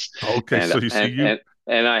stamps. Okay, and, so you see,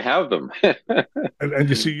 and I have them. and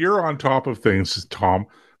you see, you're on top of things, Tom.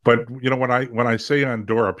 But when I say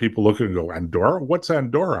Andorra, people look and go, Andorra? What's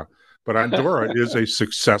Andorra? But Andorra is a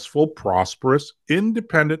successful, prosperous,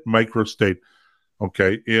 independent microstate.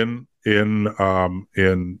 Okay, in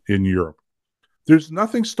Europe, there's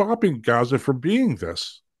nothing stopping Gaza from being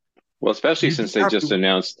this. Well, especially since they just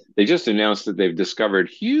announced that they've discovered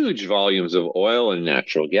huge volumes of oil and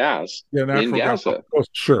natural gas in Gaza. Gas,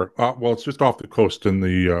 sure. Well, it's just off the coast in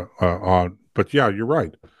the but yeah, you're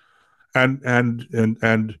right. And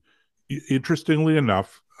interestingly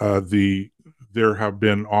enough, there have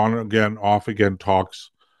been on again, off again talks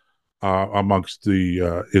amongst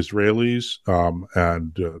the Israelis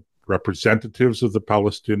and representatives of the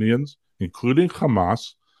Palestinians, including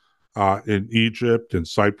Hamas, in Egypt and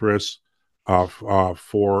Cyprus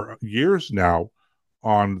for years now,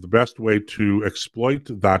 on the best way to exploit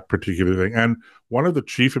that particular thing. And one of the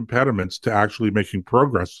chief impediments to actually making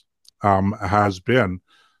progress has been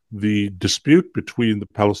the dispute between the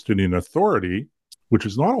Palestinian Authority, which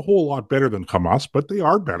is not a whole lot better than Hamas, but they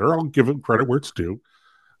are better. I'll give them credit where it's due.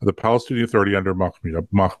 The Palestinian Authority under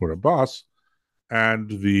Mahmoud Abbas and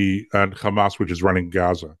Hamas, which is running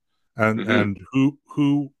Gaza, and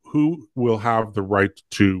who will have the right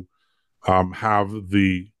to have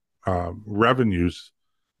the revenues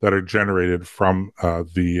that are generated from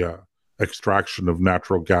the extraction of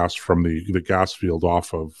natural gas from the gas field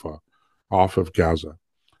off of Gaza.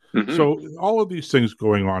 So all of these things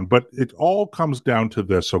going on, but it all comes down to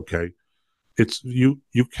this, okay? It's you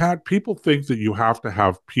can't, people think that you have to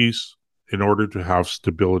have peace in order to have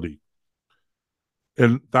stability.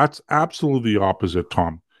 And that's absolutely the opposite,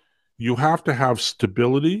 Tom. You have to have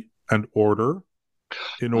stability and order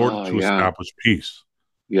in order to establish peace.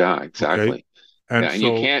 Yeah, exactly. Okay? And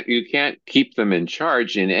you can't keep them in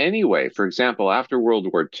charge in any way. For example, after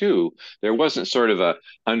World War II, there wasn't sort of a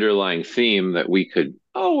underlying theme that we can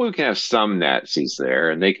have some Nazis there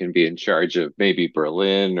and they can be in charge of maybe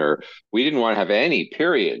Berlin, or we didn't want to have any,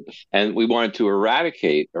 period. And we wanted to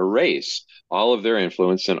erase all of their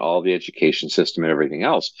influence and all the education system and everything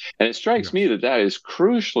else. And it strikes me that is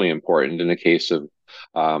crucially important in the case of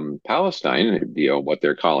Palestine, what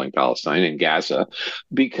they're calling Palestine and Gaza,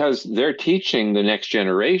 because they're teaching the next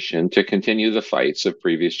generation to continue the fights of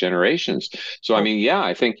previous generations. So,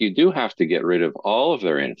 I think you do have to get rid of all of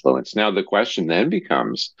their influence. Now, the question then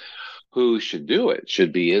becomes, who should do it?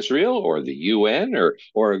 Should be Israel or the UN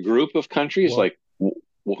or a group of countries? Who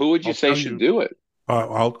would you say should do it?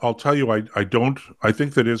 I'll tell you, I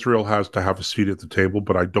think that Israel has to have a seat at the table,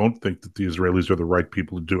 but I don't think that the Israelis are the right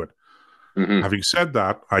people to do it. Having said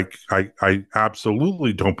that, I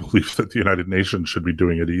absolutely don't believe that the United Nations should be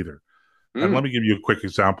doing it either. And let me give you a quick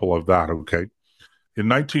example of that, okay? In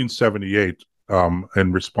 1978,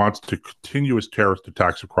 in response to continuous terrorist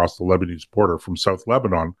attacks across the Lebanese border from South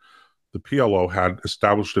Lebanon, the PLO had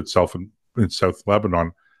established itself in South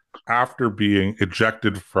Lebanon after being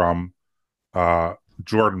ejected from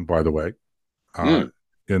Jordan, by the way,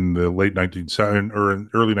 in the late 1970s or in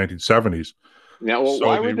early 1970s. Now,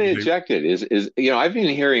 why were they ejected? I've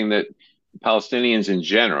been hearing that Palestinians in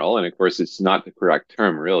general, and of course it's not the correct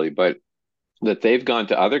term really, but that they've gone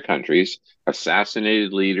to other countries,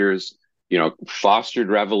 assassinated leaders, fostered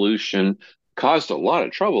revolution, caused a lot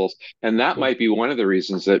of troubles, and that might be one of the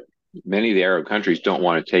reasons that many of the Arab countries don't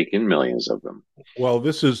want to take in millions of them. Well,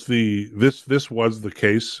 this was the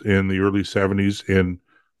case in the early 70s in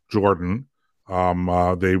Jordan.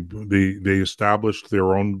 They established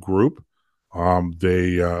their own group.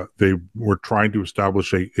 They were trying to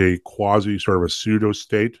establish a quasi sort of a pseudo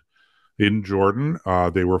state in Jordan.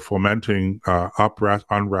 They were fomenting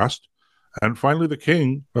unrest, and finally the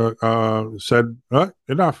king said,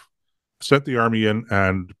 "Enough." Sent the army in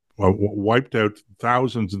and wiped out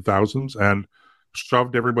thousands and thousands and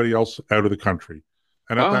shoved everybody else out of the country.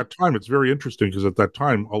 And at that time, it's very interesting because at that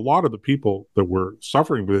time, a lot of the people that were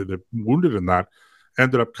suffering with it, that wounded in that,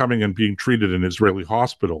 ended up coming and being treated in Israeli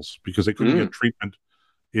hospitals because they couldn't get treatment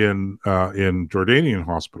in Jordanian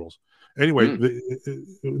hospitals. Anyway,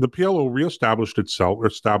 the PLO established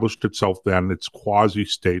itself then, its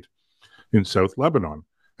quasi-state in South Lebanon,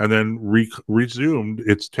 and then resumed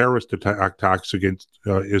its terrorist attacks against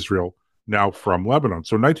Israel, now from Lebanon.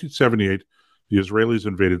 So in 1978, the Israelis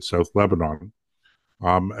invaded South Lebanon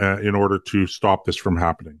in order to stop this from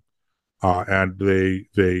happening. And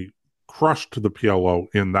they crushed the PLO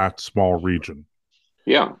in that small region.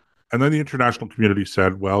 Yeah. And then the international community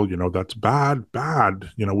said, well, that's bad.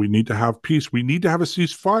 We need to have peace. We need to have a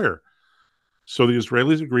ceasefire. So the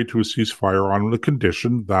Israelis agreed to a ceasefire on the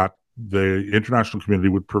condition that the international community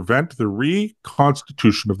would prevent the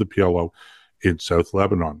reconstitution of the PLO in South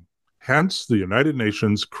Lebanon. Hence, the United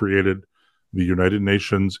Nations created the United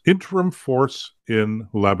Nations Interim Force in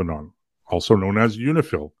Lebanon, also known as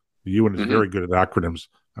UNIFIL. The UN is very good at acronyms,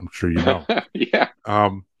 I'm sure you know. Yeah.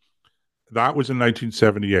 That was in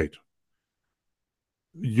 1978.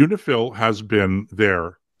 UNIFIL has been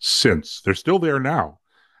there since. They're still there now.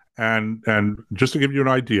 And just to give you an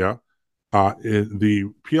idea, the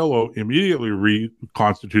PLO immediately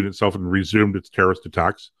reconstituted itself and resumed its terrorist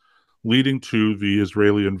attacks, leading to the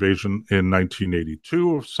Israeli invasion in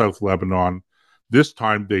 1982 of South Lebanon. This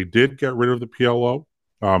time, they did get rid of the PLO,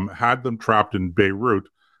 had them trapped in Beirut,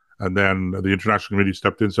 and then the international community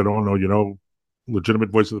stepped in and said, oh, no,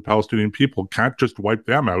 legitimate voice of the Palestinian people can't just wipe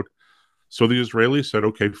them out. So the Israelis said,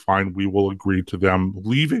 okay, fine, we will agree to them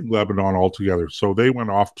leaving Lebanon altogether. So they went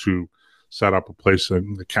off to set up a place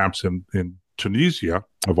in the camps in Tunisia,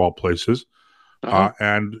 of all places. So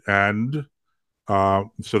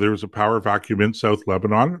there was a power vacuum in South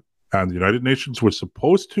Lebanon, and the United Nations was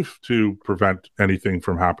supposed to prevent anything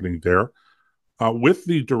from happening there with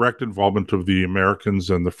the direct involvement of the Americans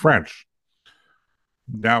and the French.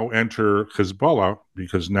 Now enter Hezbollah,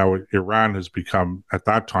 because now Iran has become, at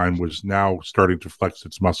that time, was now starting to flex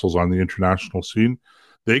its muscles on the international scene.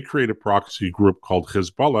 They create a proxy group called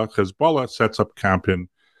Hezbollah. Hezbollah sets up camp in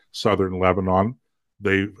southern Lebanon.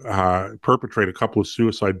 They perpetrate a couple of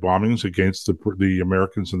suicide bombings against the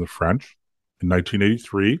Americans and the French in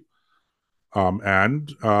 1983. And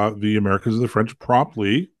the Americans and the French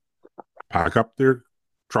promptly pack up their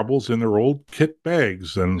troubles in their old kit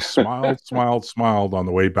bags and smiled on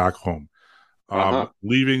the way back home,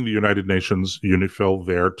 leaving the United Nations UNIFIL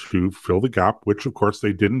there to fill the gap, which, of course,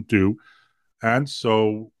 they didn't do. And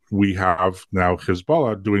so we have now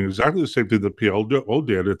Hezbollah doing exactly the same thing that PLO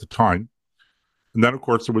did at the time. And then, of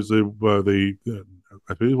course, there was the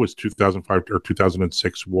I think it was 2005 or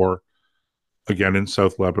 2006 war again in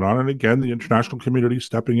South Lebanon. And again, the international community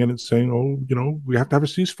stepping in and saying, we have to have a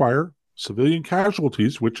ceasefire, civilian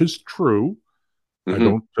casualties, which is true. I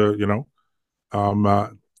don't,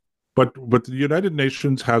 but the United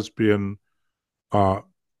Nations has been,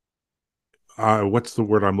 what's the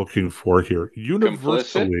word I'm looking for here?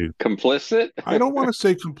 Universally. Complicit? I don't want to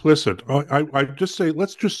say complicit. I just say,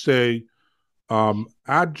 let's just say,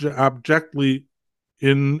 abjectly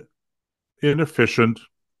inefficient,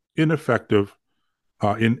 ineffective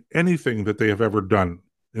in anything that they have ever done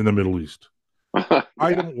in the Middle East.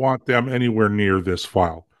 I don't want them anywhere near this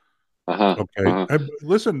file. Okay. And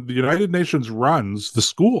listen, the United Nations runs the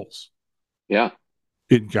schools. Yeah.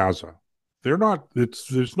 In Gaza.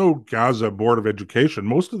 There's no Gaza Board of Education.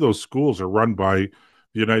 Most of those schools are run by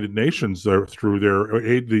the United Nations through their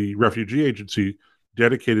aid, the refugee agency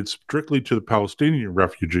dedicated strictly to the Palestinian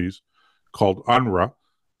refugees called UNRWA.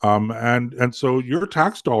 And so your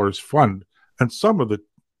tax dollars fund and some of the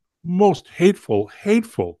most hateful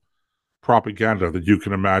propaganda that you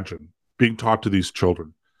can imagine being taught to these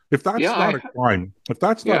children. If that's not a crime,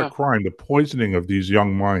 the poisoning of these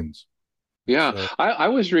young minds. Yeah, so. I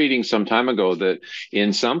was reading some time ago that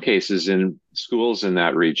in some cases in schools in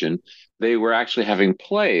that region, they were actually having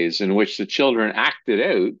plays in which the children acted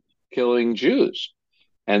out killing Jews.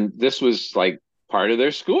 And this was like part of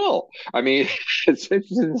their school. I mean, it's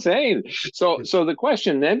insane. So the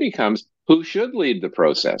question then becomes, who should lead the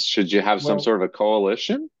process? Should you have some sort of a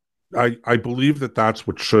coalition? I believe that that's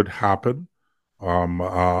what should happen.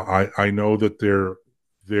 I know that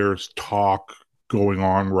there's talk going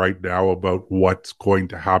on right now about what's going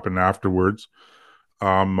to happen afterwards.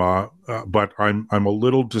 But I'm a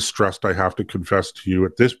little distressed. I have to confess to you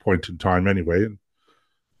at this point in time, anyway,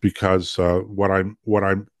 because what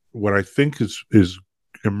I think is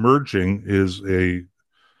emerging is a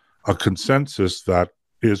consensus that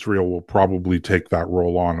Israel will probably take that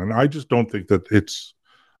role on, and I just don't think that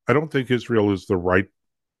I don't think Israel is the right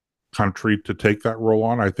country to take that role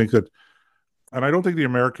on. I think that, and I don't think the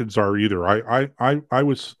Americans are either. I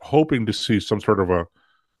was hoping to see some sort of a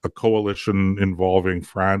coalition involving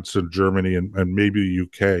France and Germany and maybe the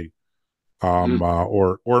UK,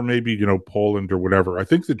 or maybe Poland or whatever. I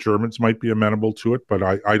think the Germans might be amenable to it, but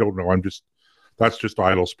I don't know. That's just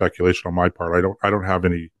idle speculation on my part. I don't have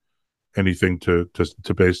anything to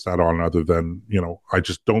base that on other than I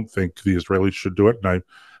just don't think the Israelis should do it, and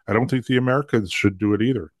I don't think the Americans should do it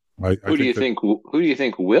either. Who do you think? Who do you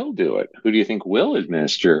think will do it? Who do you think will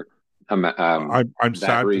administer I'm that sad to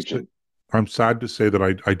say, region? I'm sad to say that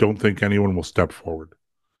I don't think anyone will step forward.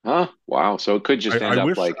 Huh? Wow. So it could just end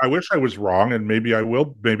up like. I wish I was wrong, and maybe I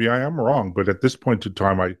will. Maybe I am wrong, but at this point in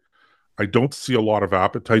time, I don't see a lot of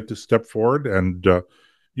appetite to step forward, and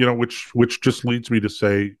which just leads me to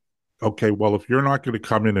say, okay, well, if you're not going to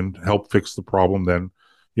come in and help fix the problem, then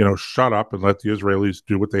shut up and let the Israelis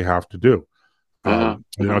do what they have to do.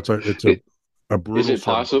 It's a Is brutal it sort of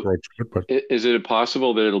possible? approach to it, but Is it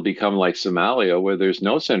possible that it'll become like Somalia, where there's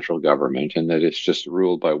no central government and that it's just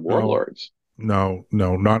ruled by no, warlords? no,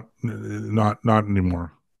 not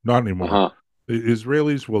anymore. Not Uh anymore. huh. The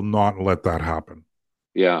Israelis will not let that happen.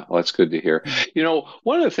 Yeah, well, that's good to hear.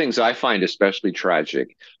 One of the things I find especially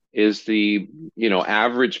tragic is the,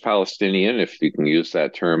 average Palestinian, if you can use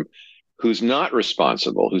that term, who's not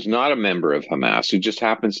responsible, who's not a member of Hamas, who just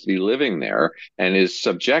happens to be living there and is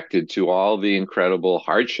subjected to all the incredible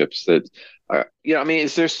hardships that, I mean,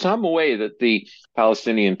 is there some way that the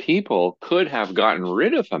Palestinian people could have gotten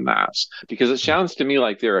rid of Hamas? Because it sounds to me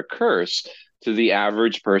like they're a curse to the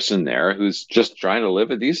average person there who's just trying to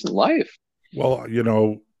live a decent life. Well,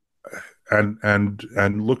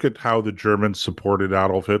 and look at how the Germans supported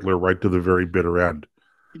Adolf Hitler right to the very bitter end.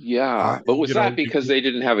 Yeah, but was that because they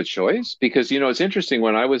didn't have a choice? Because it's interesting.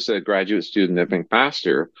 When I was a graduate student at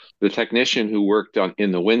McMaster, the technician who worked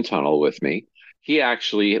in the wind tunnel with me, he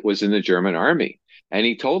actually was in the German army, and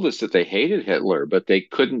he told us that they hated Hitler, but they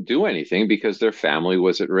couldn't do anything because their family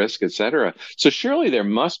was at risk, etc. So surely there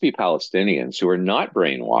must be Palestinians who are not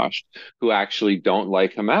brainwashed who actually don't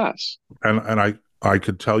like Hamas. And I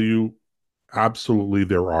could tell you absolutely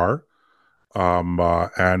there are. And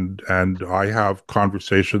I have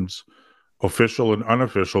conversations, official and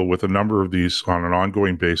unofficial, with a number of these on an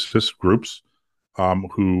ongoing basis, groups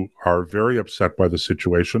who are very upset by the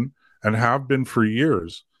situation and have been for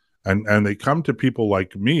years. And they come to people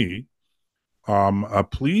like me,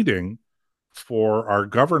 pleading for our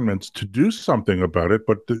governments to do something about it.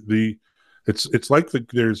 But it's like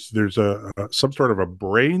there's a some sort of a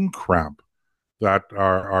brain cramp that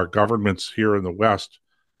our governments here in the West,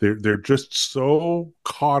 they're just so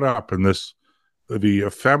caught up in the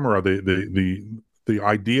ephemera, the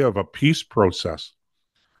idea of a peace process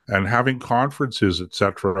and having conferences,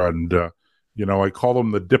 etc. And I call them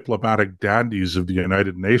the diplomatic dandies of the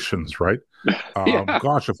United Nations, right? Yeah.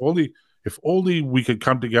 Gosh, if only we could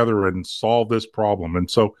come together and solve this problem. And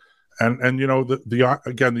so, and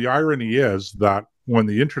again, the irony is that when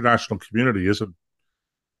the international community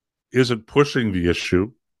isn't pushing the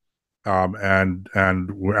issue, and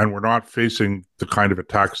we're not facing the kind of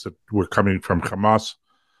attacks that were coming from Hamas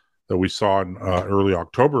that we saw in early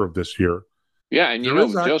October of this year. Yeah, and There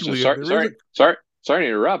is Joseph, actually sorry to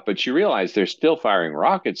interrupt, but you realize they're still firing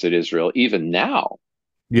rockets at Israel even now.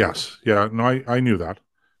 yes, yeah, no, I knew that,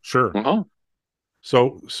 sure. Uh-huh.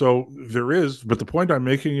 So there is, but the point I'm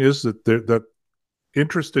making is that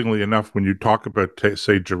interestingly enough, when you talk about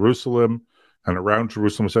say Jerusalem and around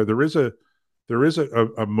Jerusalem, so there is a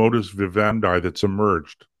modus vivendi that's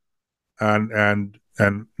emerged, and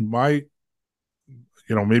my,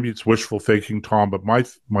 maybe it's wishful thinking, Tom, but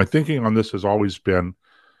my thinking on this has always been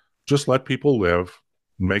just let people live,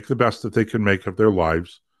 make the best that they can make of their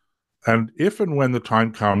lives, and if and when the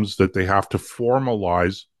time comes that they have to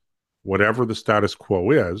formalize whatever the status quo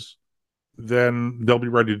is, then they'll be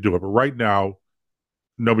ready to do it. But right now,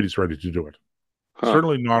 nobody's ready to do it. Huh.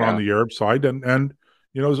 Certainly not on Yeah. the Arab side, and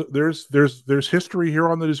there's history here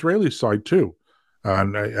on the Israeli side too,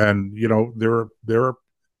 and there are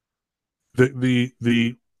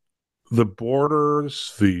the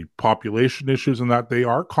borders, the population issues, and that they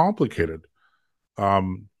are complicated.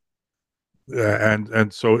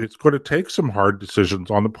 And so it's going to take some hard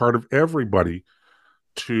decisions on the part of everybody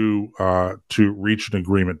to reach an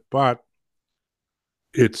agreement. But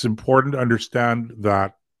it's important to understand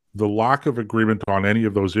that the lack of agreement on any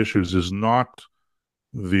of those issues is not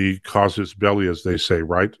the casus belli, as they say,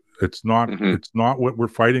 right? It's not. Mm-hmm. It's not what we're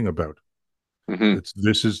fighting about. Mm-hmm.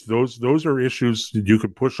 Those are issues that you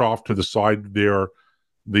could push off to the side. There,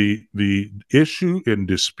 the issue in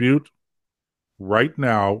dispute right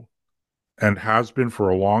now, and has been for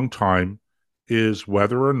a long time, is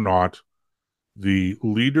whether or not the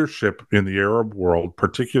leadership in the Arab world,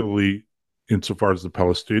 particularly insofar as the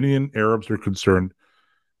Palestinian Arabs are concerned,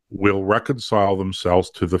 will reconcile themselves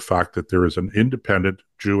to the fact that there is an independent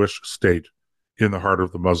Jewish state in the heart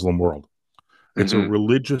of the Muslim world. It's Mm-hmm. a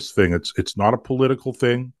religious thing. It's not a political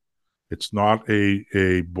thing. It's not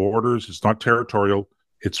a borders. It's not territorial.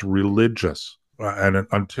 It's religious. And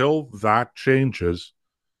until that changes,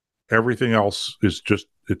 everything else is just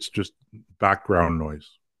background noise.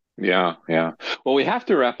 Yeah, yeah. Well, we have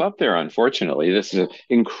to wrap up there, unfortunately. This is an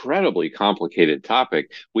incredibly complicated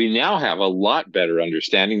topic. We now have a lot better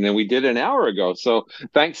understanding than we did an hour ago. So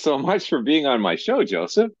thanks so much for being on my show,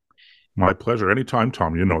 Joseph. My pleasure. Anytime,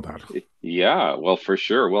 Tom. You know that. Yeah, well, for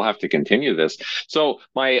sure. We'll have to continue this. So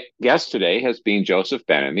my guest today has been Joseph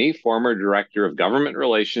Ben-Ami, former Director of Government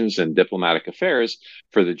Relations and Diplomatic Affairs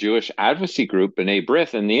for the Jewish advocacy group B'nai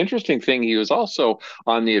B'rith. And the interesting thing, he was also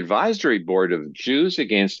on the advisory board of Jews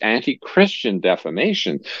Against Anti-Christian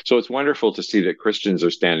Defamation. So it's wonderful to see that Christians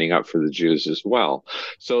are standing up for the Jews as well.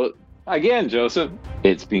 So again, Joseph,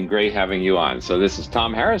 it's been great having you on. So this is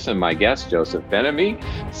Tom Harrison, my guest, Joseph Ben-Ami,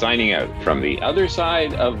 signing out from the other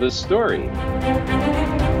side of the story.